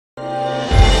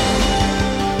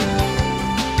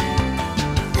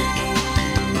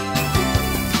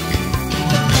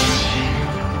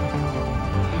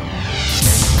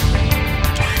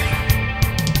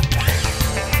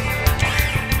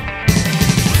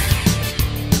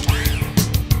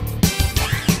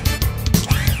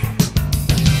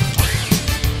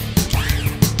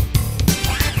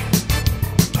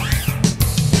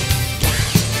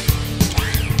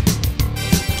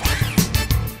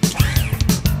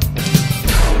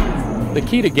The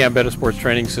key to Gambetta Sports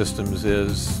Training Systems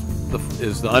is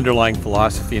the underlying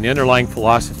philosophy, and the underlying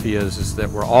philosophy is that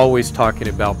we're always talking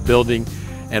about building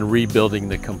and rebuilding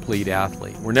the complete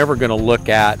athlete. We're never going to look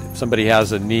at, if somebody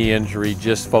has a knee injury,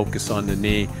 just focus on the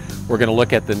knee. We're going to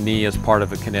look at the knee as part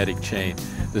of a kinetic chain.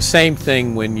 The same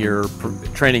thing when you're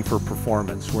training for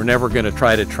performance. We're never going to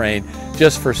try to train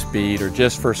just for speed or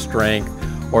just for strength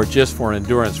or just for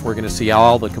endurance. We're going to see how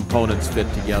all the components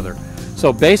fit together.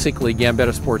 So basically,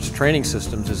 Gambetta Sports Training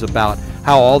Systems is about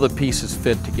how all the pieces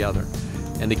fit together.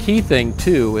 And the key thing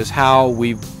too is how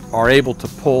we are able to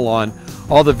pull on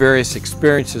all the various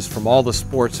experiences from all the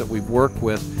sports that we've worked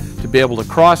with to be able to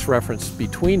cross-reference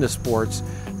between the sports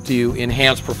to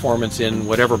enhance performance in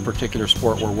whatever particular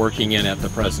sport we're working in at the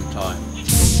present time.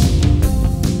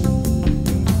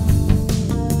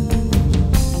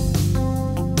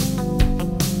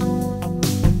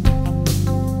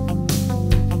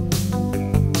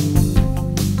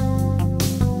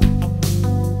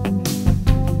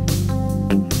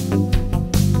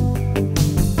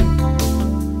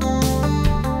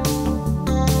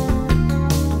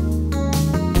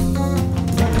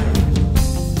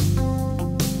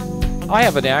 I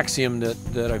have an axiom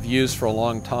that I've used for a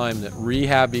long time, that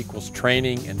rehab equals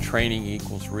training and training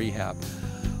equals rehab.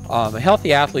 A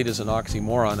healthy athlete is an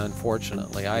oxymoron,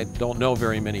 unfortunately. I don't know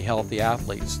very many healthy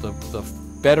athletes. The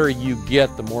better you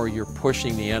get, the more you're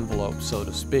pushing the envelope, so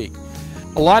to speak.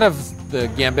 A lot of the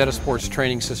Gambetta Sports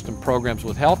Training System programs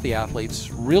with healthy athletes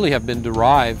really have been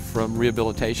derived from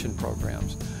rehabilitation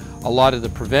programs. A lot of the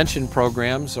prevention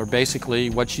programs are basically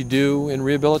what you do in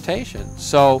rehabilitation.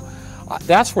 So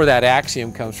that's where that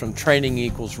axiom comes from: training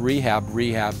equals rehab,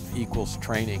 rehab equals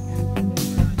training.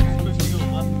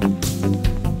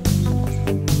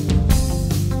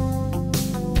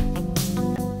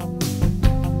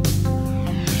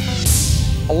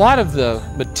 A lot of the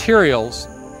materials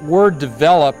were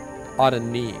developed out of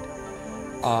need.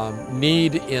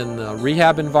 Need in the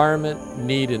rehab environment,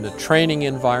 need in the training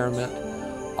environment.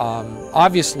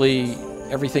 Obviously,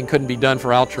 everything couldn't be done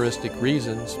for altruistic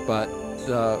reasons, but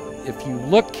if you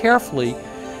look carefully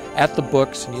at the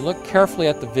books and you look carefully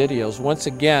at the videos, once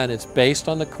again, it's based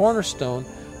on the cornerstone,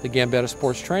 the Gambetta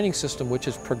Sports Training System, which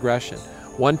is progression.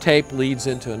 One tape leads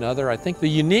into another. I think the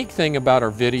unique thing about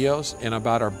our videos and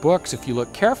about our books, if you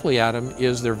look carefully at them,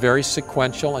 is they're very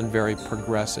sequential and very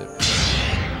progressive.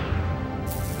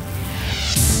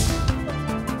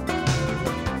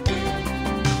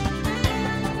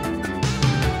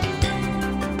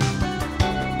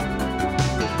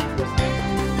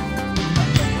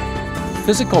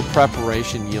 Physical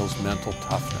preparation yields mental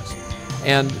toughness.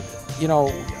 And, you know,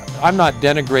 I'm not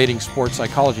denigrating sports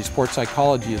psychology. Sports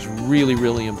psychology is really,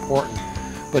 really important.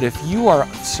 But if you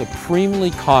are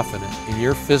supremely confident in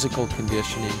your physical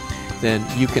conditioning, then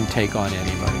you can take on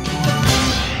anybody.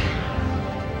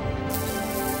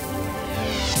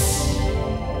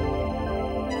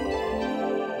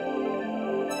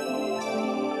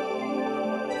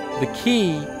 The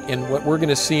key in what we're going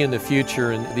to see in the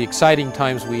future and the exciting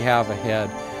times we have ahead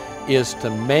is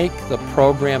to make the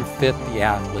program fit the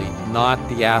athlete, not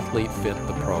the athlete fit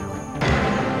the program.